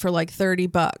selling for like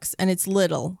 $30, and it's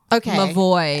little. Okay.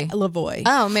 Lavoie. Lavoit.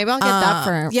 Oh, maybe I'll get that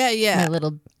for yeah. my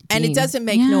little And it Dean. doesn't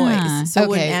make Yeah. noise, so it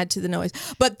wouldn't Okay. add to the noise.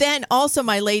 But then also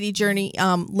my lady journey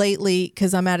lately,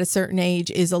 because I'm at a certain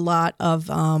age, is a lot of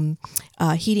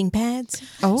heating pads.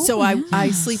 Oh, so I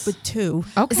sleep with 2.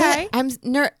 Okay. Is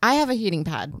that, I have a heating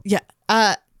pad. Yeah.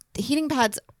 The heating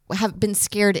pads have been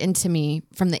scared into me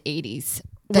from the 80s.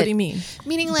 What do you mean?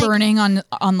 Meaning like burning on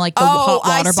like the Oh, hot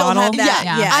I water still bottle. have that,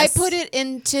 Yeah. yeah. I Yes. put it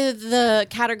into the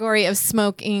category of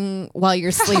smoking while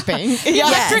you're sleeping.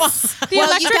 Yes. The well, you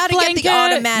electric got to get the blanket.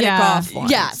 automatic Yeah. off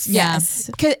ones. Yes. Yes.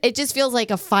 'Cause it just feels like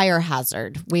a fire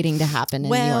hazard waiting to happen in New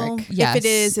Well, York. Yes. if it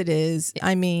is, it is.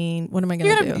 I mean, what am I You're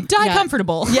going to gonna do? die Yeah.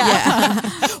 comfortable. Yeah.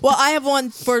 Well, I have one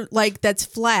for like that's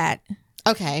flat,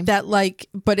 Okay. that like,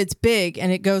 but it's big and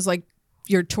it goes like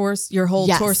your torso, your whole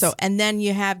Yes. torso, and then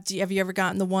you have. Have you ever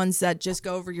gotten the ones that just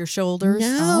go over your shoulders?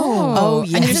 No. Oh,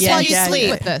 yeah. And you just Yeah, while you yeah, sleep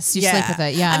yeah. with this. You sleep with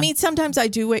it. Yeah. I mean, sometimes I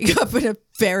do wake up in a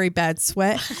very bad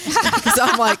sweat because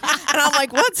I'm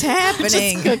like, what's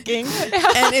happening? Cooking.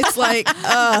 And it's like,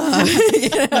 you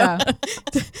know? yeah.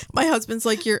 My husband's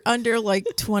like, you're under like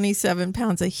 27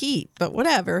 pounds of heat, but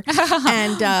whatever.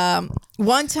 And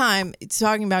one time, it's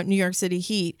talking about New York City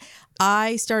heat,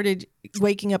 I started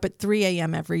waking up at 3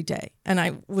 a.m. every day, and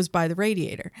I was by the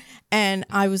radiator. And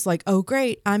I was like, oh,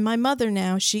 great, I'm my mother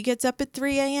now. She gets up at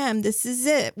 3 a.m. This is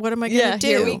it. What am I going to do?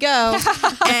 Here we go.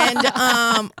 And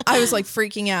I was like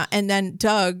freaking out. And then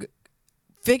Doug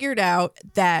figured out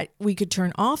that we could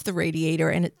turn off the radiator,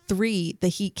 and at 3 the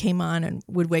heat came on and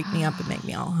would wake me up and make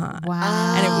me all hot.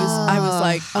 Wow. And I was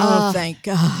like, oh, thank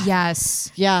God.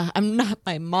 Yes. Yeah, I'm not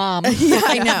my mom. Yeah,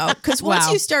 I know. Because once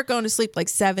Wow. you start going to sleep like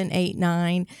 7, 8,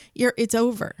 9, it's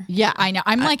over. Yeah, I know.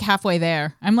 I'm like halfway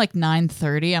there. I'm like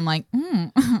 9:30. I'm like,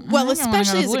 Well, I don't wanna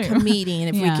especially go as to a sleep. comedian,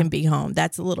 if we Yeah. can be home,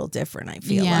 that's a little different, I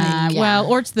feel yeah, like. well,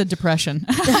 or it's the depression.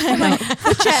 I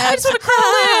just want to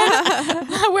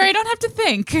crawl in where I don't have to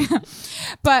think.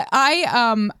 But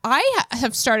I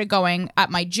have started going at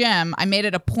my gym. I made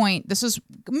it a point. This is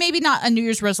maybe not a New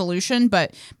Year's resolution,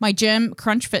 but my gym,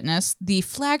 Crunch Fitness, the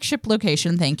flagship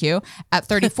location, thank you, at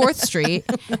 34th Street,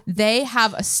 they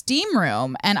have a steam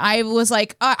room. And I was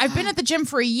like, I've been at the gym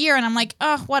for a year, and I'm like,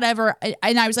 whatever.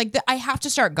 And I was like, I have to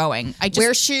start going. I just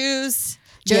Wear shoes.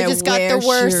 Joe Yeah, just got wear the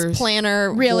worst shoes.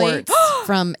 planner Really? warts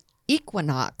from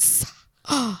Equinox.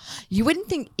 You wouldn't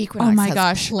think Equinox oh my has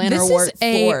gosh, planner this wart is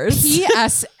a floors.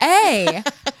 PSA.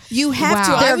 You have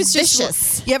to. Wow. I They're was vicious.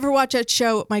 just. You ever watch that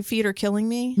show, My Feet Are Killing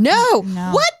Me? No.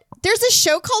 No. What? There's a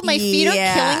show called My Feet Are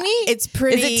Yeah. Killing Me? It's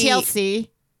pretty. Is it TLC?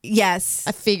 Yes.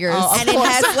 I figured. Oh, And it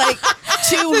has like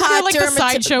 2 They're hot like the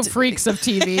sideshow freaks of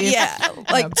TV. Yeah,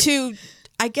 like 2.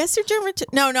 I guess they're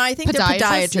dermatologists. No, I think they're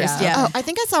Podiatrists, podiatrists. yeah. Yeah. Oh, I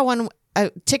think I saw one a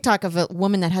TikTok of a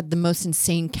woman that had the most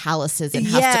insane calluses and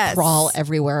has to crawl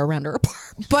everywhere around her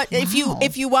apartment. But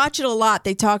if you watch it a lot,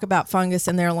 they talk about fungus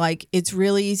and they're like, it's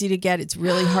really easy to get. It's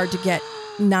really hard to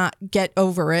not get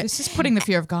over it. This is putting the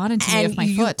fear of God into me of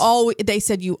my foot. They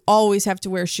said you always have to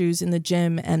wear shoes in the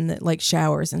gym and like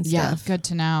showers and stuff. Good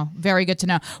to know. Very good to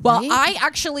know. Well, I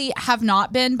actually have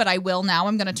not been, but I will now.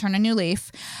 I'm going to turn a new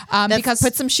leaf. Because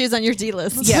put some shoes on your D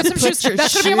list. Yeah, put some shoes.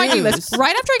 That's going to be on my D list.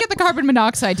 Right after I get the carbon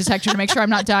monoxide detector to make sure I'm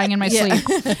not dying in my sleep.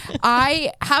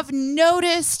 I have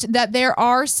noticed that there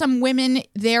are some women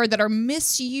there that are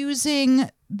misusing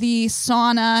the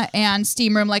sauna and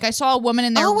steam room. Like I saw a woman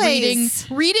in there reading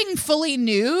fully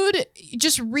nude,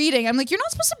 just reading. I'm like, you're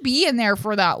not supposed to be in there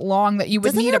for that long that you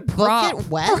would need a prop. Book get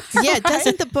wet? Yeah,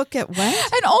 doesn't the book get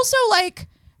wet? And also like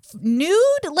nude,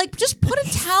 like just put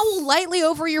a towel lightly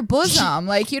over your bosom.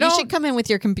 Like you should come in with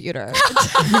your computer.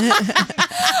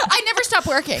 I never stop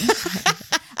working.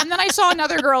 And then I saw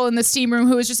another girl in the steam room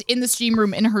who was just in the steam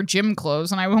room in her gym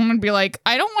clothes, and I want to be like,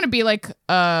 I don't want to be like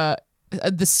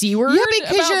the C word. Yeah,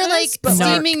 because you're like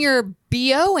steaming your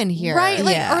BO in here. Right.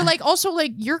 Like, or like also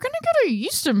like you're going to get a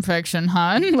yeast infection,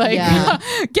 hun. Like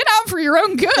get out for your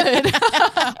own good.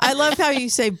 I love how you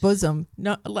say bosom.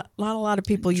 Not a lot of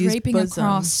people Draping use bosom.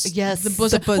 across the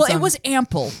bosom. Well, it was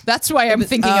ample. That's why I'm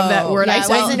thinking of that word. Yeah,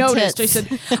 I noticed. I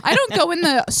said, I don't go in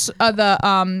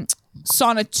the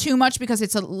sauna too much because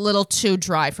it's a little too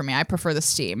dry for me. I prefer the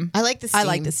steam. I like the steam. I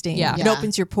like the steam. Yeah. It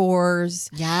opens your pores.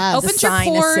 Yeah. Opens your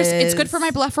pores. It's good for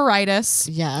my blepharitis.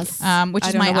 Yes. Which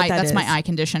is my eye. That's my eye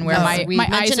condition where my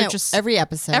eyes are just every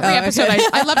episode.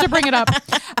 I love to bring it up.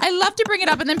 I love to bring it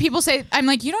up, and then people say, I'm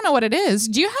like, you don't know what it is.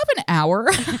 Do you have an hour?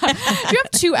 Do you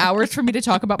have 2 hours for me to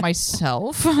talk about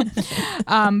myself?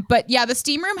 But yeah, the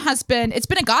steam room it's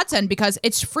been a godsend because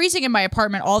it's freezing in my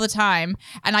apartment all the time,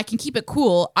 and I can keep it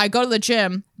cool. I go to the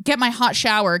gym, get my hot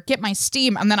shower, get my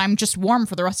steam, and then I'm just warm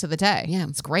for the rest of the day. Yeah,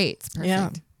 it's great. It's perfect. Yeah,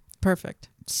 perfect.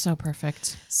 So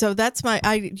perfect. So that's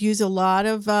I use a lot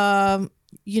of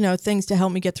things to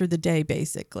help me get through the day,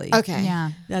 basically. Okay.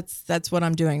 Yeah. That's what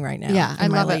I'm doing right now. Yeah, I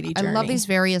love it. I love these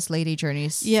various lady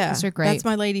journeys. Yeah. These are great. That's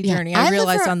my lady journey. I I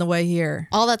realized on the way here.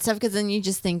 All that stuff, because then you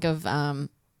just think of,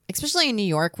 especially in New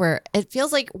York, where it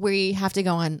feels like we have to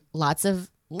go on lots of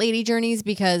lady journeys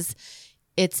because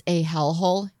it's a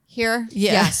hellhole here.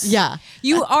 Yes. Yeah.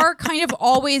 You are kind of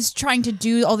always trying to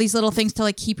do all these little things to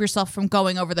like keep yourself from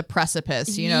going over the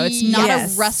precipice. You know, it's not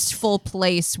Yes. a restful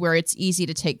place where it's easy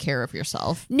to take care of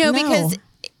yourself. No, because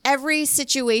every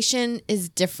situation is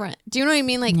different. Do you know what I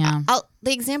mean? Like,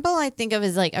 the example I think of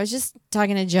is like, I was just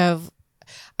talking to Joe.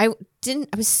 I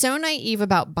was so naive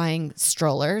about buying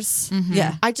strollers. Mm-hmm.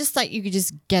 Yeah. I just thought you could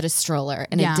just get a stroller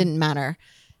and it didn't matter.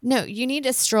 No, you need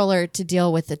a stroller to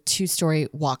deal with a 2-story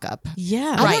walk up.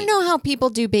 Yeah. I don't know how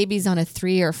people do babies on a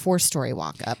 3 or 4-story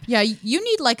walk up. Yeah, you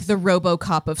need like the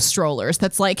RoboCop of strollers.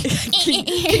 That's like Pull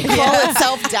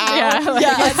itself down.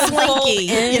 a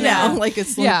slinky, like a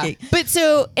slinky. Yeah. But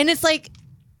and it's like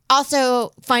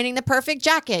also finding the perfect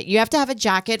jacket. You have to have a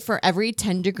jacket for every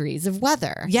 10 degrees of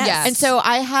weather. Yes. And so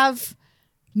I have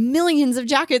millions of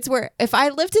jackets where if I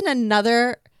lived in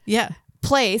another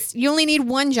place, you only need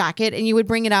one jacket and you would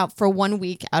bring it out for 1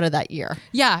 week out of that year.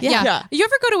 Yeah. You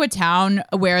ever go to a town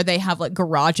where they have like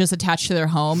garages attached to their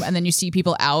home and then you see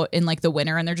people out in like the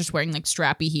winter and they're just wearing like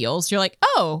strappy heels? You're like,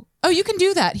 oh, you can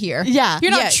do that here. Yeah. You're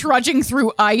not trudging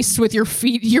through ice with your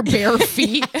your bare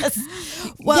feet.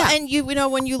 Well, and you know,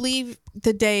 when you leave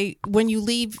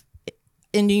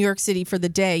in New York City for the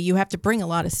day, you have to bring a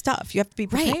lot of stuff. You have to be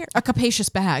prepared. A capacious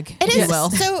bag. It is.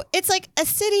 Will. So it's like a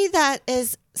city that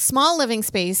is small living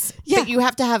space, but you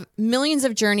have to have millions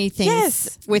of journey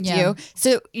things with you.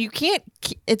 So you can't,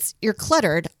 you're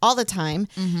cluttered all the time.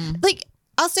 Mm-hmm. Like,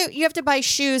 also, you have to buy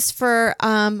shoes for,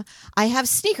 I have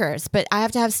sneakers, but I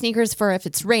have to have sneakers for if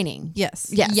it's raining.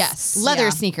 Yes.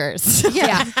 Leather sneakers.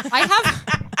 Yeah.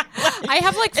 I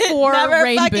have like 4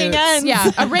 rain boots. Ends.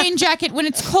 Yeah. A rain jacket when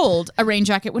it's cold, a rain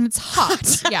jacket when it's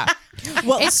hot. Yeah.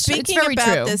 Well, It's speaking very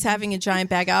about true. this, having a giant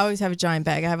bag, I always have a giant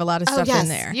bag. I have a lot of stuff in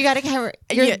there. You got to have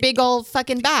your big old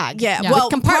fucking bag. Yeah. Yeah. Well,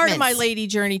 With part of compartments. my lady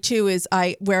journey too is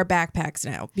I wear backpacks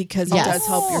now because it does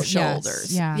help your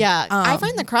shoulders. Yeah. Yeah. I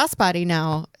find the crossbody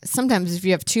now, sometimes if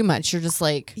you have too much, you're just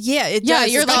like, Yeah, it Yeah,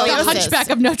 does. you're It's like the all- Hunchback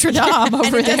of Notre Dame and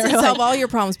over it there. doesn't like- solve all your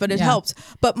problems, but it helps.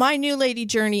 But my new lady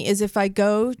journey is if I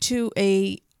go to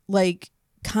a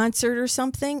concert or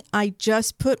something, I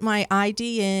just put my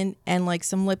ID in and like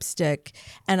some lipstick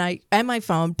and my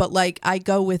phone, but like I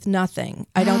go with nothing.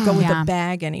 I don't go with a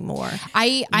bag anymore.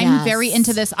 I'm very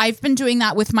into this. I've been doing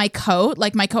that with my coat.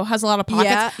 Like my coat has a lot of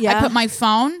pockets. Yeah. I put my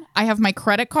phone, I have my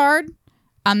credit card,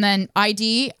 and then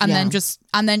ID, and then just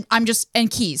then I'm just and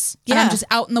keys. And Yeah. I'm just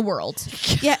out in the world.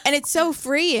 Yeah, and it's so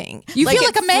freeing. You feel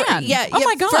at like a man. Yeah. Oh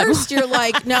my at God. First, you're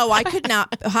like, no, I could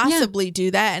not possibly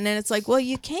do that, and then it's like, well,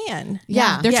 you can.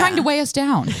 Yeah. They're Yeah. trying to weigh us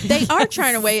down. They are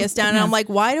trying to weigh us down, and I'm like,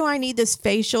 why do I need this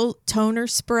facial toner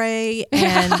spray?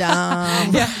 And I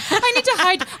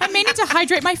may need to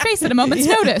hydrate my face at a moment's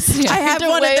notice. I have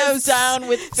one of those down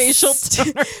with facial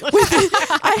toner.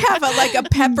 I have a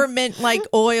peppermint like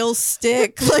oil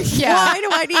stick. Like, why do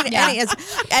I need any?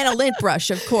 And a lint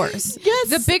brush, of course. Yes.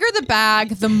 The bigger the bag,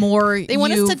 the more They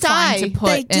want us to die. To put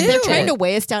They in do. They're it. trying to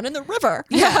weigh us down in the river.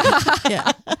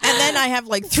 Yeah. And then I have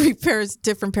like 3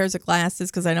 different pairs of glasses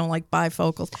because I don't like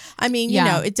bifocals. I mean, you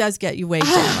know, it does get you weighed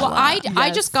down. Well, a lot.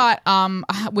 I just got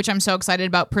which I'm so excited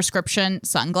about, prescription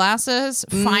sunglasses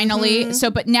finally. So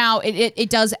but now it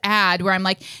does add where I'm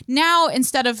like, now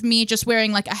instead of me just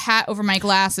wearing like a hat over my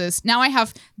glasses, now I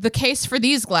have the case for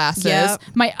these glasses, Yep.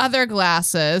 my other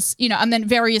glasses, and then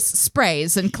various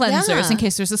sprays and cleansers Yeah. in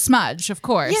case there's a smudge, of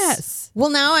course. Yes. Well,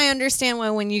 now I understand why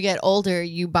when you get older,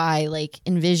 you buy like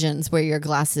Envisions where your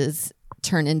glasses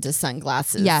turn into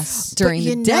sunglasses. Yes. During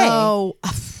But the day.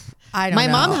 I don't My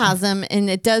know. mom has them, and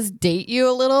it does date you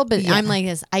a little, but I'm like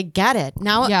this. I get it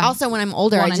now. Yeah. Also, when I'm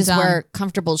older, One I and just done. wear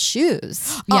comfortable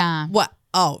shoes. Yeah. What?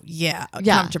 Oh, yeah.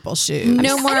 Yeah. Comfortable shoes.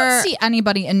 No I more. don't see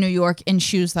anybody in New York in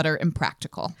shoes that are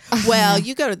impractical. Well,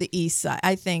 you go to the east side.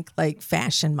 I think like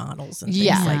fashion models and things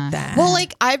Yeah. like that. Well,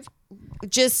 like I've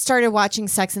just started watching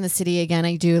Sex in the City again.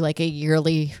 I do like a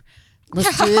yearly.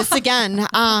 Let's do this again.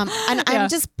 And I'm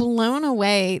just blown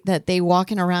away that they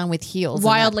walking around with heels.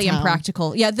 Wildly in that town.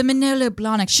 impractical. Yeah, the Manila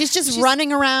Blahnik. She's just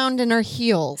running around in her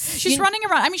heels. She's running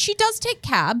around. I mean, she does take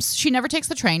cabs. She never takes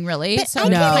the train, really. But So I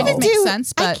it can't kind even of makes do.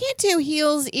 sense. I But can't do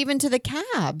heels even to the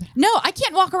cab. no, I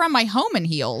can't walk around my home in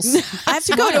heels. I have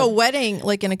to go to a wedding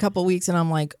like in a couple weeks, and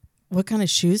I'm like, what kind of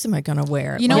shoes am I going to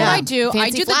wear? You know Yeah. what I do? I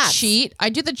Fancy do flats. the cheat. I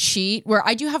do the cheat where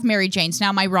I do have Mary Janes.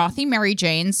 Now, my Rothy Mary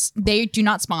Janes, they do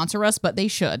not sponsor us, but they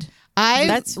should. I'm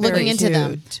That's looking very into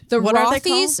them. cute. The What are they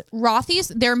called? Rothy's,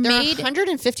 they're They're made,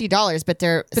 $150, but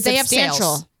they're but they have substantial.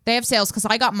 sales. They have sales because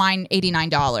I got mine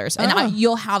 $89, and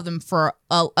you'll have them for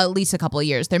at least a couple of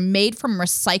years. They're made from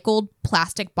recycled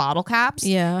plastic bottle caps.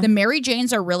 Yeah. The Mary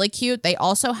Janes are really cute. They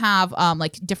also have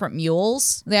like different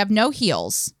mules. They have no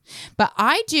heels, but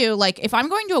I do like if I'm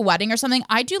going to a wedding or something,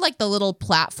 I do like the little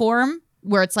platform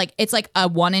where it's like a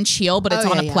 1-inch heel, but it's Oh,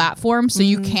 on yeah, a yeah. platform, so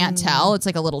you can't tell. It's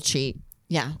like a little cheat.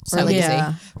 Yeah. So Or like- easy.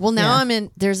 Yeah. Well, now Yeah. I'm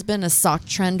in. There's been a sock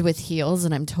trend with heels,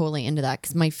 and I'm totally into that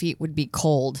because my feet would be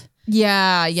cold.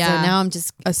 Yeah, So yeah. now I'm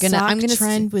just A gonna. sock I'm gonna.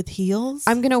 trend with heels.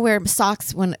 I'm gonna wear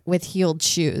socks with heeled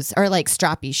shoes or like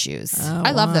strappy shoes.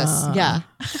 I love this. Yeah.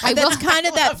 That's kind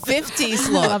of that 50s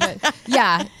look. Love it.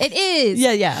 Yeah, it is.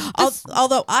 Yeah.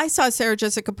 Although I saw Sarah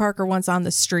Jessica Parker once on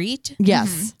the street.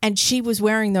 Yes. And she was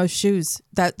wearing those shoes,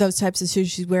 those types of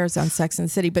shoes she wears on Sex and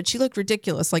the City, but she looked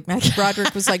ridiculous. Like Matthew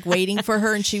Broderick was like waiting for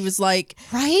her, and she was like,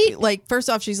 Right? like first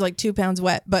off, she's like 2 pounds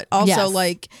wet, but also Yes.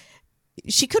 like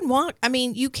she couldn't walk. I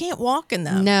mean, you can't walk in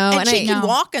them. No, and and she can No.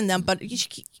 walk in them, but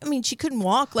she couldn't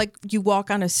walk like you walk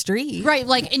on a street. Right,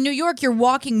 like in New York, you're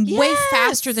walking way Yes.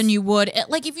 faster than you would.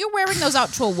 Like if you're wearing those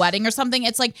out to a wedding or something,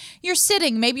 it's like you're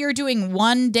sitting. Maybe you're doing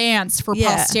one dance for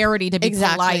Yeah. posterity to be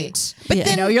Exactly. polite. But But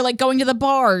then- you're like going to the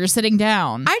bar. You're sitting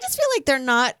down. I just feel like they're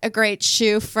not a great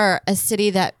shoe for a city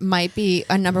that might be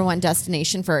a #1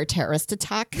 destination for a terrorist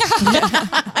attack.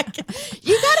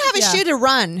 You gotta have a shoe to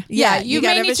run. Yeah, you, you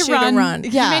gotta may have need a to shoe to run. run. You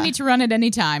Yeah. may need to run at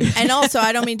any time. And also,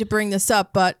 I don't mean to bring this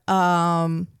up, but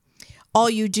all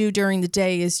you do during the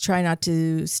day is try not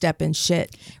to step in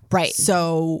shit. Right.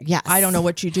 So Yes. I don't know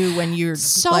what you do when you're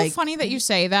So like, funny that you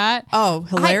say that. oh,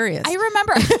 hilarious. I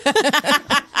remember.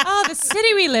 Oh, the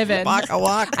city we live in. Walk a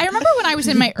walk. I remember when I was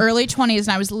in my early 20s and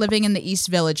I was living in the East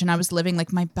Village and I was living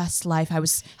like my best life. I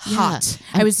was hot.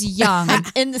 I was young.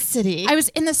 In the city. I was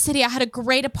in the city. I had a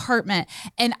great apartment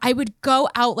and I would go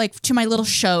out like to my little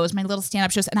shows, my little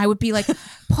stand-up shows, and I would be like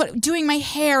doing my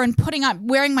hair and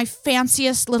wearing my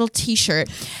fanciest little t-shirt.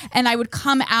 And I would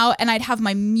come out and I'd have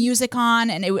my music on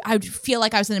and I would feel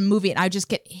like I was in a movie and I would just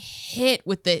get hit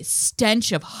with the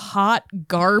stench of hot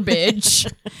garbage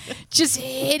just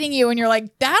hitting you and you're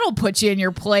like, that'll put you in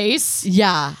your place.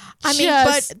 yeah. I mean,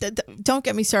 Just- but don't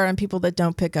get me started on people that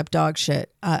don't pick up dog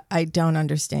shit. I don't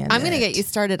understand. I'm going to it. get you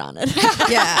started on it.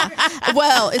 Yeah.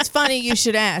 Well, it's funny you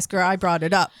should ask, or I brought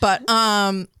it up. But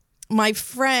my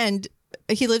friend,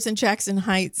 he lives in Jackson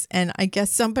Heights, and I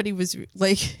guess somebody was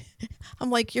like, I'm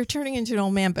like, you're turning into an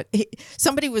old man, but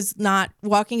somebody was not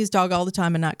walking his dog all the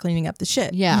time and not cleaning up the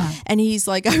shit. Yeah. And he's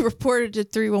like, I reported to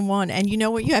 311, and you know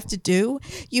what you have to do?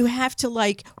 You have to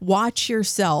like watch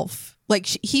yourself. Like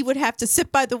he would have to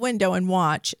sit by the window and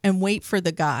watch and wait for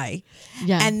the guy.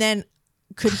 Yeah. And then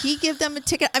could he give them a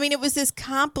ticket? I mean, it was this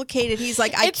complicated. He's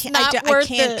like, I It's can't, not I worth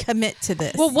can't it. commit to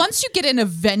this. Well, once you get an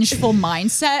vengeful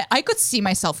mindset, I could see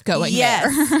myself going yes.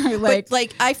 there. But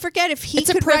like, I forget if he It's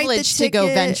a could write the privilege to go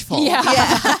ticket. vengeful. Yeah.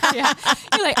 Yeah.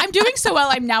 You're like, I'm doing so well,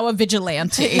 I'm now a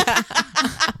vigilante.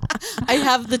 I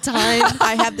have the time.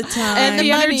 I have the time. And the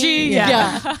money. energy.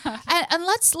 Yeah. And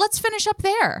let's finish up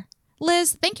there.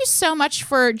 Liz, thank you so much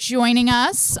for joining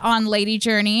us on Lady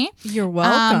Journey. You're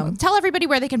welcome. Tell everybody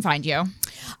where they can find you.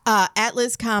 At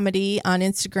Liz Comedy on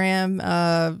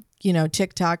Instagram,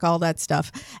 TikTok, all that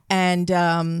stuff. And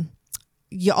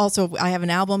you also, I have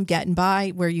an album, Getting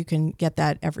By, where you can get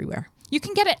that everywhere. You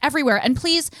can get it everywhere. And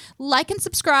please like and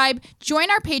subscribe.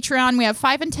 Join our Patreon. We have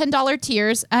 $5 and $10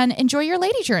 tiers and enjoy your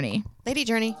Lady Journey. Lady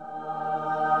Journey.